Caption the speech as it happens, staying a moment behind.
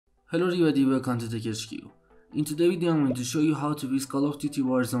Hello everybody, welcome to TechHQ. In today's video I'm going to show you how to fix Call of Duty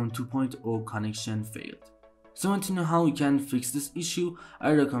Warzone 2.0 connection failed. So to know how you can fix this issue,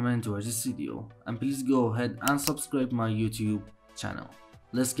 I recommend to watch this video, and please go ahead and subscribe my YouTube channel.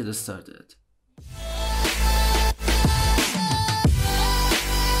 Let's get started.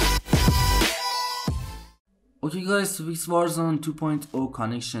 Okay guys, to fix Warzone 2.0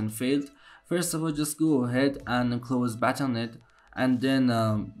 connection failed, first of all just go ahead and close Battle.net, and then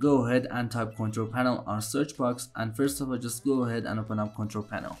go ahead and type control panel on search box, and first of all just go ahead and open up control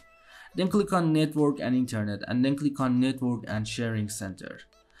panel. Then click on network and internet, and then click on network and sharing center.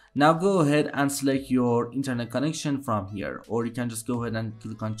 Now go ahead and select your internet connection from here, or you can just go ahead and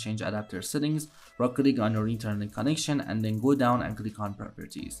click on change adapter settings, right click on your internet connection, and then go down and click on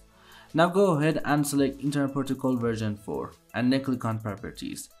properties. Now go ahead and select internet protocol version 4, and then click on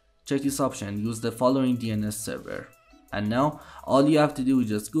properties. Check this option, use the following DNS server. And now all you have to do is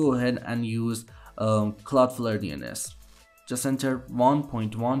just go ahead and use Cloudflare DNS. Just enter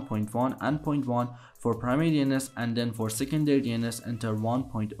 1.1.1 and 0.1 for primary DNS, and then for secondary DNS enter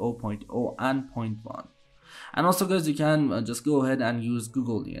 1.0.0 and 0.1. And also guys, you can just go ahead and use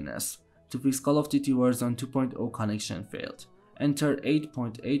Google DNS to fix Call of Duty Warzone 2.0 connection failed. Enter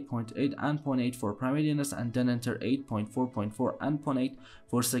 8.8.8 and 0.8 for primary DNS, and then enter 8.4.4 and 0.8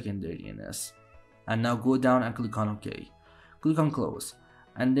 for secondary DNS. And now go down and click on OK. Click on close,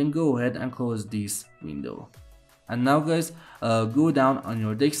 and then go ahead and close this window. And now guys, go down on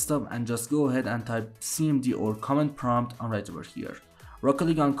your desktop and just go ahead and type cmd or command prompt on right over here. Right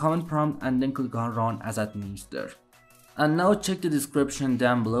click on command prompt and then click on run as administrator. And now check the description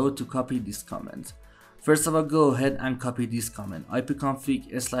down below to copy this comment. First of all, go ahead and copy this comment,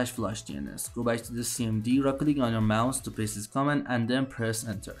 ipconfig/flushdns. Go back to the cmd, right click on your mouse to paste this comment, and then press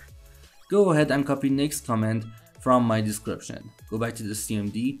enter. Go ahead and copy next comment from my description. Go back to the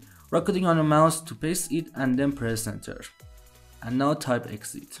cmd, right click on your mouse to paste it, and then press enter. And now type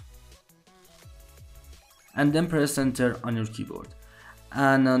exit. And then press enter on your keyboard.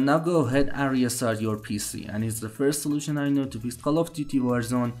 And now go ahead and restart your PC. And it's the first solution I know to fix Call of Duty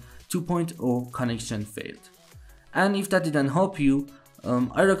Warzone 2.0 connection failed. And if that didn't help you,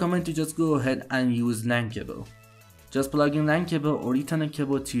 I recommend to just go ahead and use LAN cable. Just plug in LAN cable or Ethernet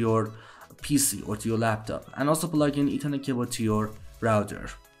cable to your PC or to your laptop, and also plug in Ethernet cable to your router.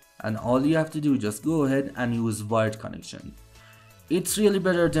 And all you have to do is just go ahead and use wired connection. It's really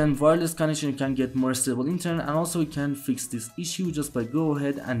better than wireless connection. You can get more stable internet, and also you can fix this issue just by go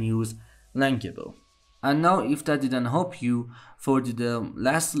ahead and use LAN cable. And now if that didn't help you for the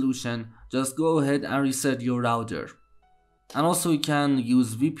last solution, just go ahead and reset your router. And also you can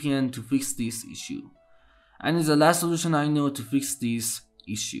use VPN to fix this issue. And it's the last solution I know to fix this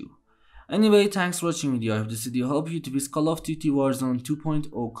issue. Anyway, thanks for watching video. I hope this video helped you to fix Call of Duty Warzone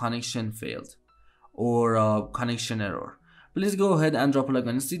 2.0 connection failed or connection error. Please go ahead and drop a like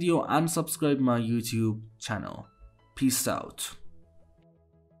on this video and subscribe my YouTube channel. Peace out.